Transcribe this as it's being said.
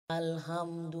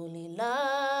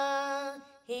Alhamdulillahi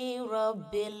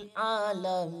Rabbil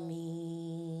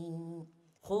Alameen.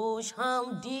 Khush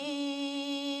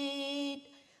Hamdid,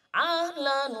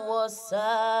 Ahlan wa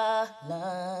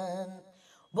Sahlan,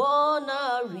 Bon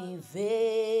arrivé,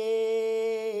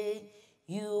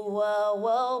 you are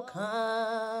welcome.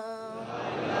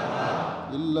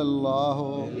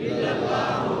 Illallahu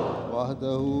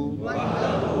wahdahu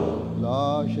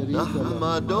la sharika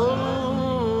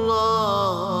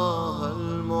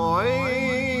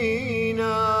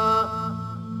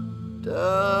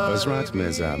Hazrat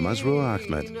Mirza Masroor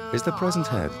Ahmad is the present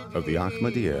head of the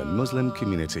Ahmadiyya Muslim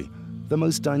community, the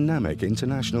most dynamic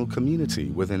international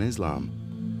community within Islam.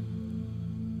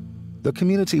 The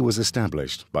community was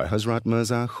established by Hazrat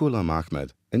Mirza Ghulam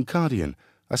Ahmad in Qadian,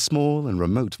 a small and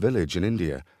remote village in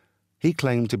India. He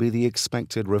claimed to be the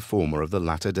expected reformer of the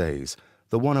latter days,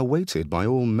 the one awaited by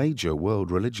all major world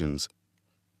religions.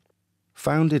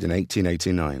 Founded in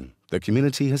 1889, the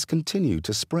community has continued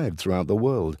to spread throughout the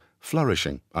world,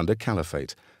 flourishing under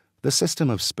caliphate, the system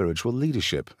of spiritual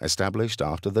leadership established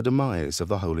after the demise of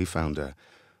the holy founder.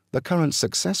 The current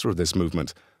successor of this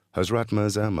movement, Hazrat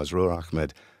Mirza Masroor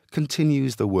Ahmad,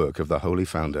 continues the work of the holy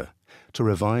founder to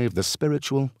revive the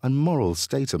spiritual and moral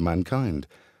state of mankind.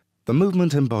 The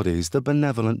movement embodies the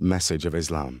benevolent message of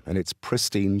Islam in its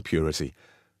pristine purity,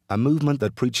 a movement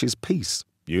that preaches peace,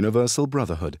 universal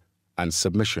brotherhood, and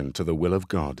submission to the will of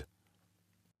God.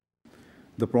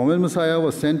 The promised Messiah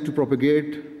was sent to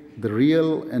propagate the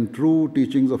real and true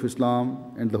teachings of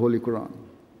Islam and the Holy Quran.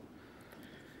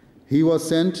 He was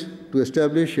sent to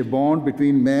establish a bond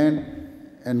between man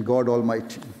and God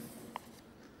Almighty.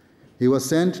 He was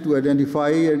sent to identify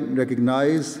and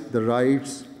recognize the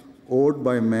rights owed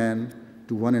by man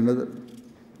to one another.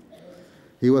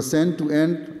 He was sent to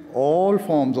end all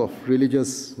forms of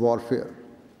religious warfare.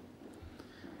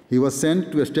 He was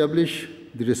sent to establish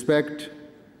the respect,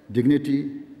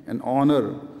 dignity, and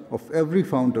honor of every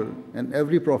founder and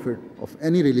every prophet of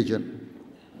any religion.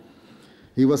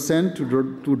 He was sent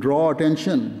to draw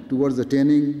attention towards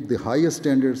attaining the highest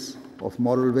standards of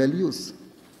moral values.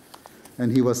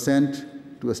 And he was sent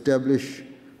to establish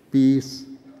peace,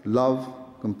 love,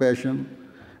 compassion,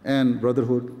 and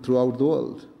brotherhood throughout the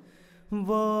world.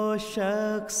 वो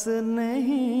शख्स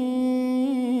नहीं,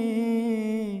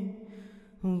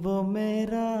 वो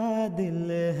मेरा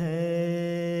दिल है.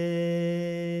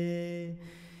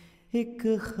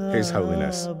 His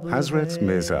Holiness Hazrat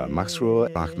Mirza Masroor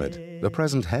Ahmad, the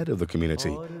present head of the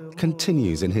community,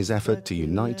 continues in his effort to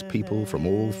unite people from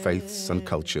all faiths and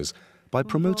cultures by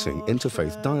promoting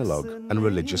interfaith dialogue and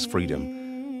religious freedom.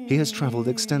 He has traveled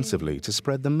extensively to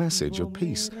spread the message of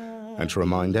peace and to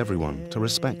remind everyone to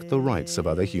respect the rights of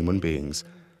other human beings.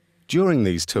 During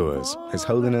these tours, His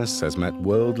Holiness has met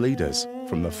world leaders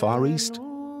from the Far East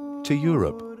to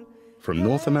Europe, from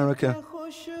North America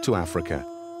to Africa,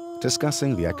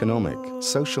 discussing the economic,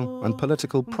 social, and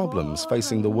political problems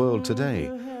facing the world today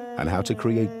and how to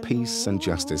create peace and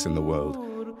justice in the world.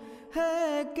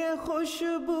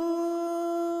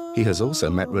 He has also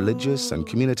met religious and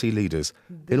community leaders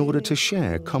in order to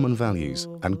share common values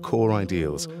and core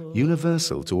ideals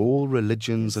universal to all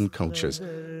religions and cultures,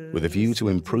 with a view to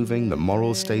improving the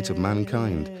moral state of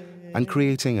mankind and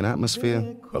creating an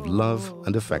atmosphere of love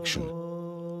and affection.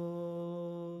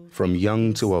 From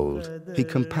young to old, he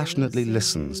compassionately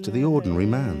listens to the ordinary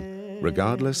man,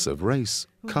 regardless of race,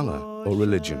 color, or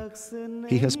religion.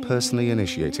 He has personally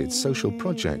initiated social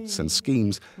projects and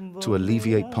schemes to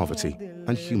alleviate poverty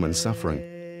and human suffering.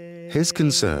 His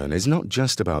concern is not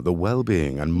just about the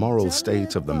well-being and moral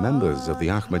state of the members of the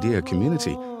Ahmadiyya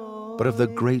community, but of the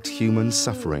great human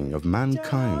suffering of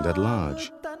mankind at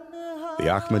large. The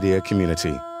Ahmadiyya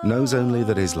community knows only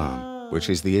that Islam, which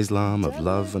is the Islam of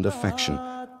love and affection,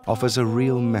 offers a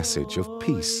real message of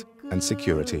peace and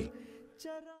security.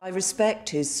 I respect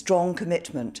his strong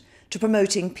commitment to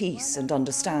promoting peace and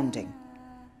understanding.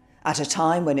 At a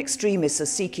time when extremists are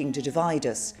seeking to divide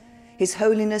us, His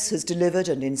Holiness has delivered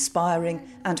an inspiring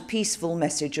and peaceful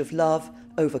message of love,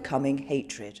 overcoming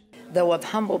hatred. Though of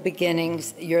humble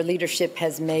beginnings, your leadership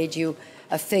has made you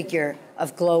a figure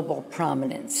of global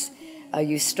prominence.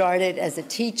 You started as a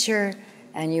teacher,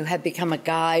 and you have become a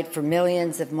guide for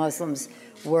millions of Muslims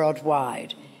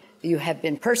worldwide. You have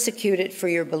been persecuted for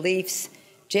your beliefs,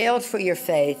 jailed for your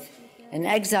faith, and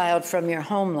exiled from your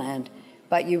homeland,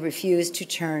 but you refuse to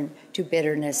turn to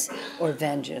bitterness or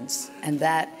vengeance, and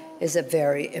that is a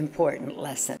very important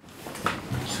lesson.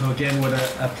 So again, what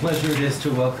a pleasure it is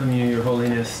to welcome you, Your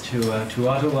Holiness, to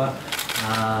Ottawa.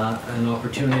 an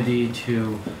opportunity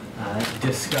to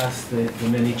discuss the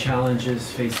many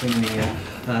challenges facing the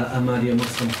Ahmadiyya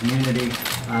Muslim community,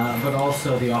 but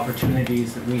also the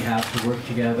opportunities that we have to work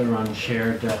together on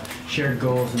shared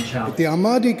goals and challenges. The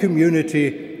Ahmadi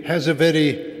community has a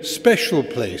very special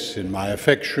place in my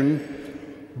affection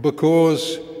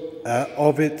because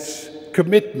of its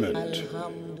commitment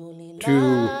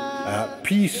to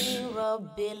peace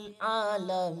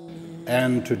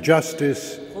and to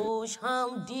justice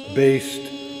based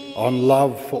on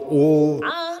love for all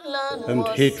and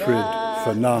hatred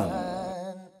for none.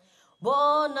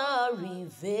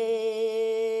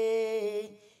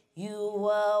 You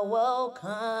are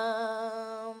welcome.